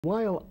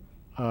While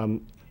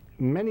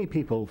many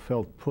people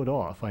felt put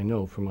off, I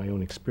know from my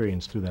own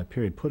experience through that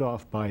period, put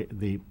off by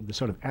the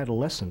sort of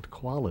adolescent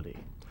quality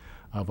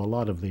of a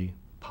lot of the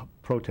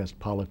protest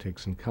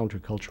politics and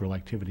countercultural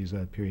activities of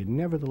that period.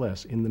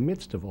 Nevertheless, in the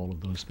midst of all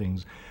of those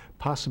things,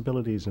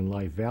 possibilities in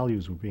life,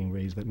 values were being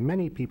raised that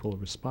many people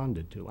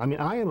responded to. I mean,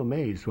 I am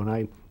amazed when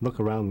I look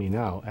around me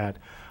now at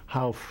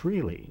how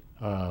freely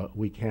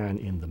we can,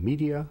 in the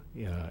media,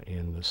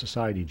 in the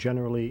society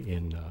generally,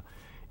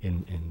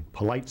 in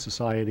polite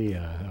society,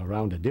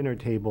 around a dinner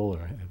table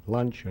or at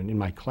lunch, and in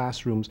my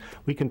classrooms,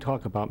 we can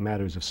talk about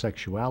matters of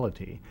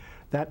sexuality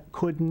that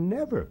could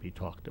never be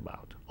talked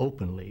about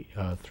openly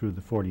through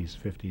the 40s,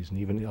 50s, and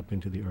even up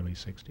into the early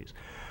 60s.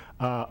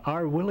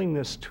 Our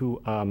willingness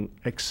to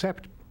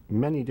accept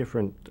many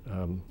different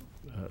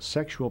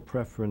sexual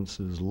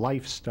preferences,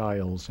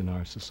 lifestyles in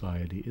our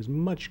society is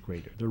much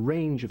greater. The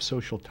range of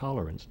social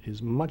tolerance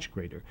is much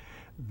greater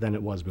than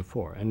it was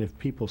before. And if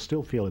people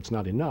still feel it's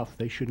not enough,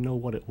 they should know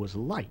what it was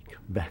like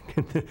back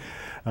in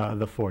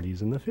the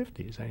 40s and the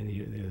 50s. I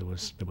mean,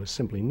 there was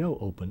simply no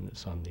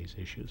openness on these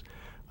issues.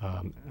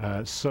 And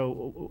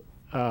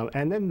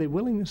then the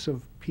willingness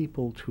of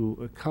people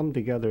to come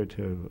together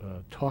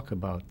to talk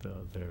about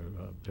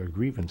their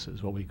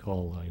grievances, what we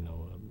call,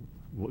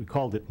 what we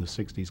called it in the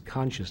 60s,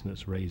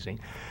 consciousness raising,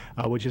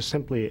 which is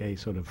simply a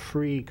sort of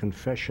free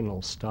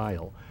confessional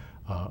style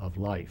of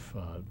life,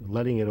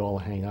 letting it all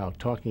hang out,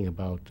 talking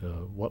about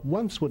what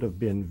once would have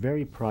been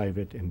very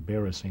private,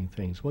 embarrassing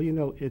things.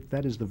 Well,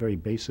 that is the very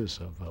basis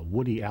of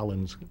Woody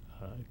Allen's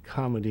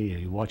comedy.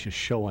 You watch a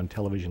show on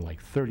television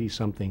like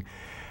 30-something.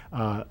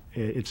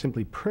 It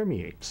simply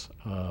permeates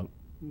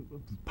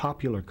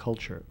popular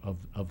culture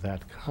of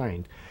that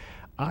kind.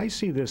 I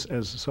see this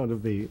as sort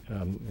of the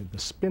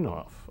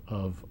spin-off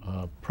of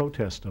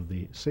protest of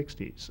the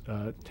 60s,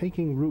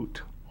 taking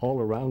root all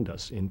around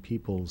us in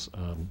people's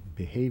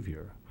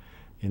behavior,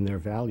 in their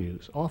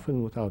values,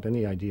 often without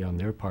any idea on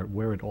their part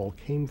where it all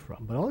came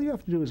from. But all you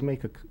have to do is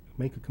make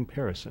a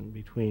comparison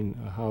between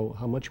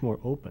how much more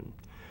open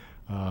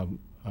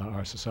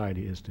our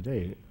society is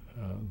today,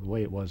 the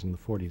way it was in the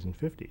 40s and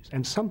 50s.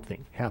 And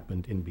something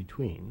happened in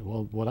between.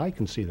 Well, what I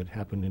can see that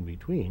happened in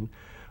between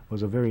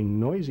was a very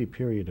noisy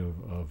period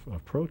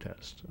of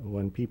protest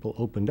when people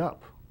opened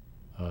up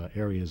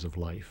areas of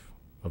life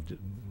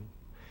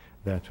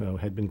that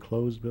had been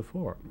closed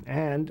before.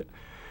 And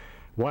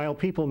while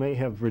people may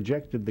have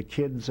rejected the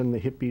kids and the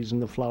hippies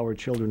and the flower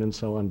children and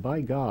so on,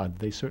 by God,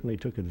 they certainly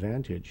took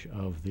advantage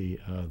of the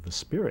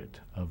spirit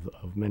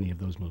of many of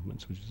those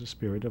movements, which is a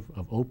spirit of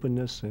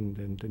openness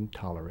and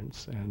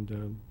tolerance,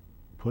 and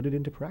put it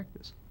into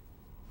practice.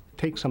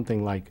 Take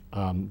something like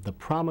the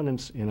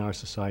prominence in our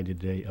society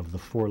today of the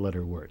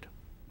four-letter word.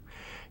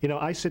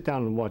 I sit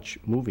down and watch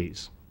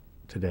movies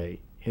today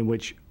in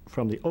which,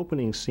 from the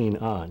opening scene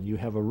on, you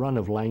have a run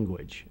of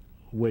language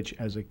which,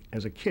 as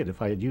a kid,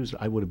 if I had used it,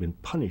 I would have been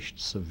punished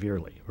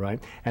severely, right?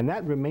 And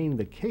that remained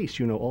the case,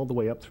 all the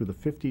way up through the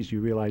 50s. You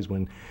realize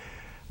when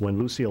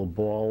Lucille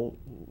Ball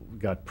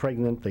got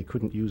pregnant, they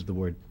couldn't use the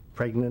word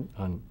pregnant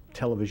on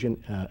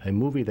television. A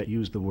movie that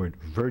used the word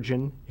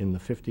virgin in the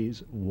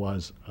 50s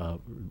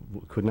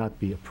could not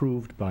be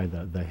approved by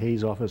the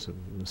Hays office,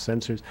 the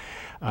censors.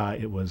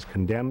 It was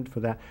condemned for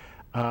that.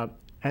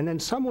 And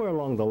then somewhere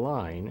along the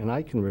line, and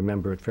I can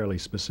remember it fairly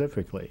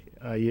specifically,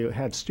 you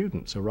had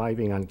students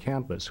arriving on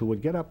campus who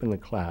would get up in the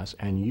class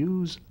and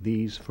use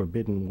these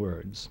forbidden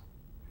words,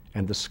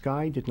 and the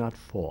sky did not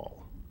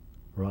fall,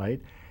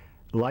 right?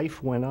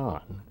 Life went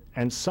on,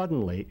 and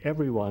suddenly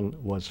everyone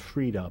was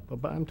freed up.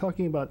 But I'm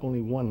talking about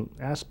only one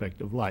aspect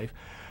of life,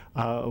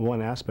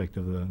 one aspect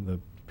of the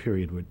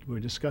period we're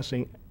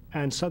discussing,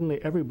 and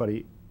suddenly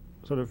everybody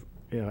sort of,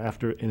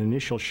 after an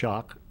initial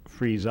shock,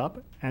 freeze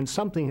up, and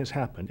something has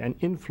happened, and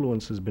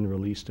influence has been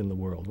released in the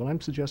world. Well, I'm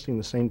suggesting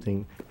the same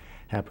thing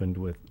happened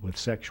with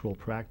sexual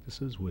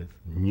practices, with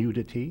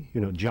nudity.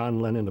 John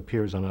Lennon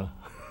appears on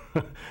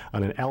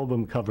on an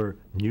album cover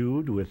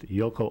nude with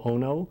Yoko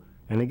Ono,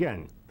 and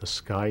again, the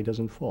sky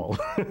doesn't fall.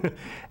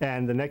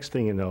 And the next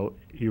thing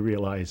you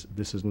realize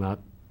this is not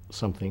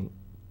something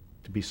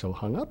to be so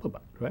hung up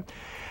about, right?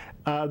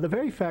 The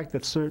very fact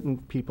that certain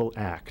people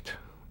act,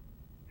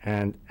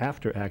 and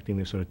after acting,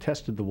 they sort of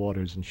tested the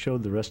waters and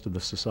showed the rest of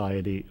the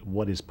society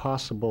what is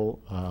possible,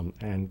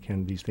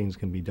 and these things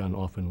can be done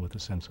often with a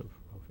sense of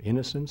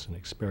innocence and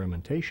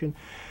experimentation.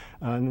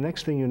 And the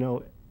next thing you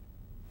know,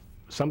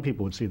 some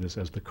people would see this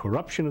as the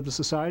corruption of the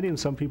society, and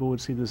some people would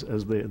see this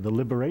as the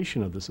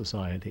liberation of the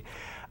society.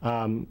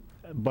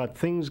 But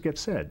things get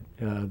said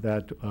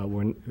that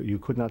you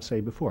could not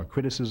say before.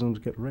 Criticisms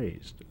get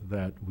raised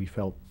that we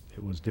felt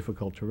it was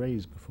difficult to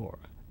raise before.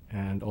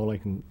 And all I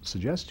can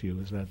suggest to you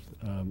is that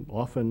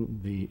often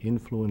the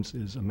influence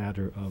is a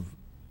matter of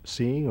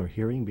seeing or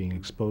hearing, being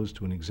exposed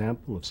to an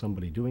example of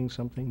somebody doing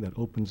something that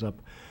opens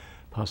up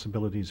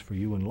possibilities for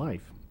you in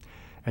life.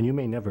 And you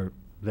may never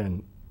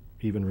then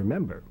even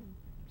remember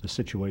the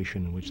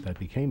situation in which that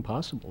became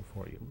possible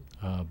for you,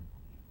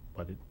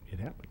 but it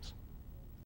happens.